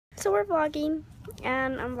So we're vlogging,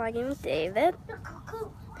 and I'm vlogging with David,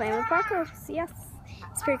 playing with Paco. So yes,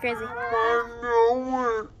 it's pretty crazy.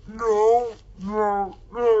 No.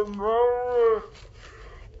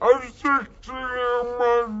 I'm 16 in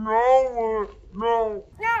my nose. No.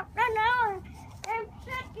 I'm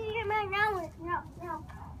 16 in my nose. No.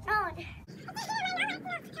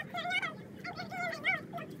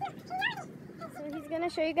 So he's gonna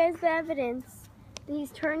show you guys the evidence that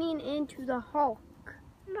he's turning into the Hulk.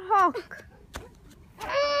 The Hulk.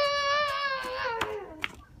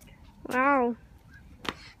 Wow.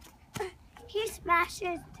 He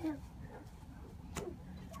smashes too.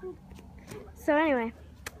 So anyway,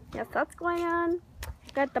 yes, that's going on.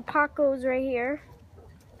 Got the Pacos right here.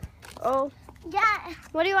 Oh, Yeah.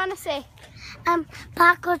 what do you want to say?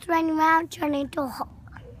 Paco's running around turning into a Hulk.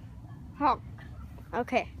 Hulk.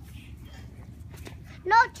 Okay.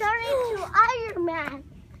 No, turning into Iron Man.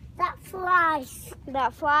 That flies.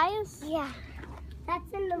 That flies? Yeah.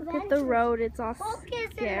 That's in the Look at the road. It's all Hulk is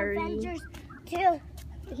scary. in Avengers too.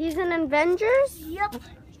 He's in Avengers? Yep.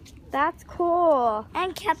 That's cool.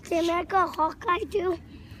 And Captain America, Hawkeye too.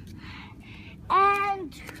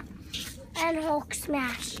 And Hulk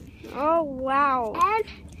smash. Oh, wow.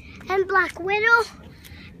 And Black Widow.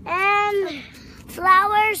 And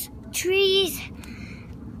flowers, trees,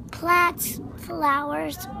 plants,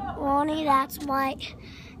 flowers. Only that's white.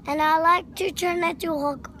 And I like to turn into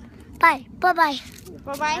Hulk. Bye. Bye-bye.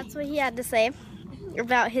 Bye-bye. That's what he had to say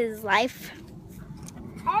about his life.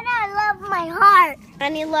 And I love my heart.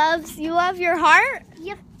 And you love your heart?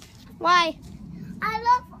 Yep. Why? I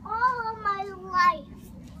love all of my life.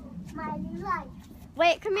 My life.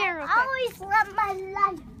 Wait, come here real I quick. always love my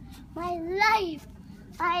life. My life.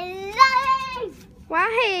 My life.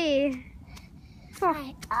 Why?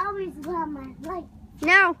 Oh, I always love my life.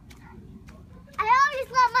 no. I always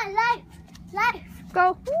love my life. Life.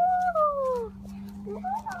 Go.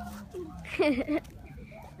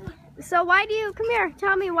 So why do you, come here,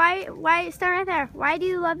 tell me why, start right there. Why do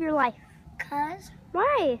you love your life? Cause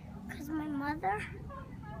Why? my mother.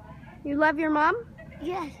 You love your mom?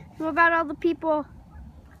 Yes. What about all the people?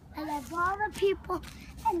 I love all the people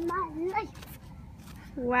in my life.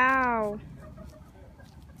 Wow.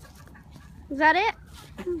 Is that it?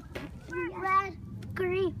 Red,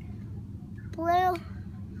 green, blue,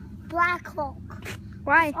 black Hulk.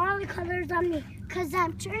 Why? All the colors on me. Cause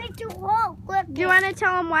I'm turning to Hulk. Look. Do you want to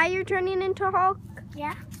tell them why you're turning into Hulk?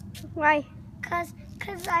 Yeah. Why? Cause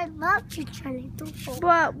I love to turn into Hulk.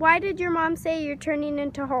 But why did your mom say you're turning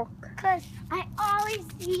into Hulk? Cause I always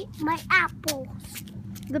eat my apples.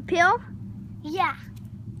 The pill? Yeah.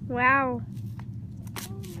 Wow.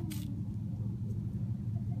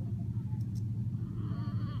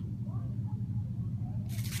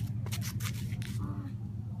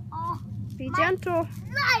 Oh, Be My- gentle.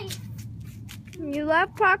 life. You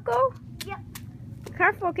love Paco? Yep.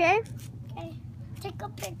 Careful, okay? Okay. Take a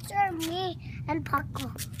picture of me and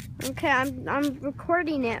Paco. Okay, I'm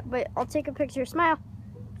recording it, but I'll take a picture. Smile.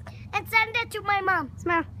 And send it to my mom.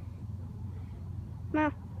 Smile.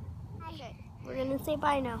 Smile. Okay, we're gonna say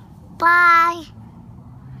bye now. Bye.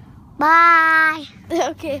 Bye.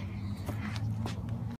 Okay.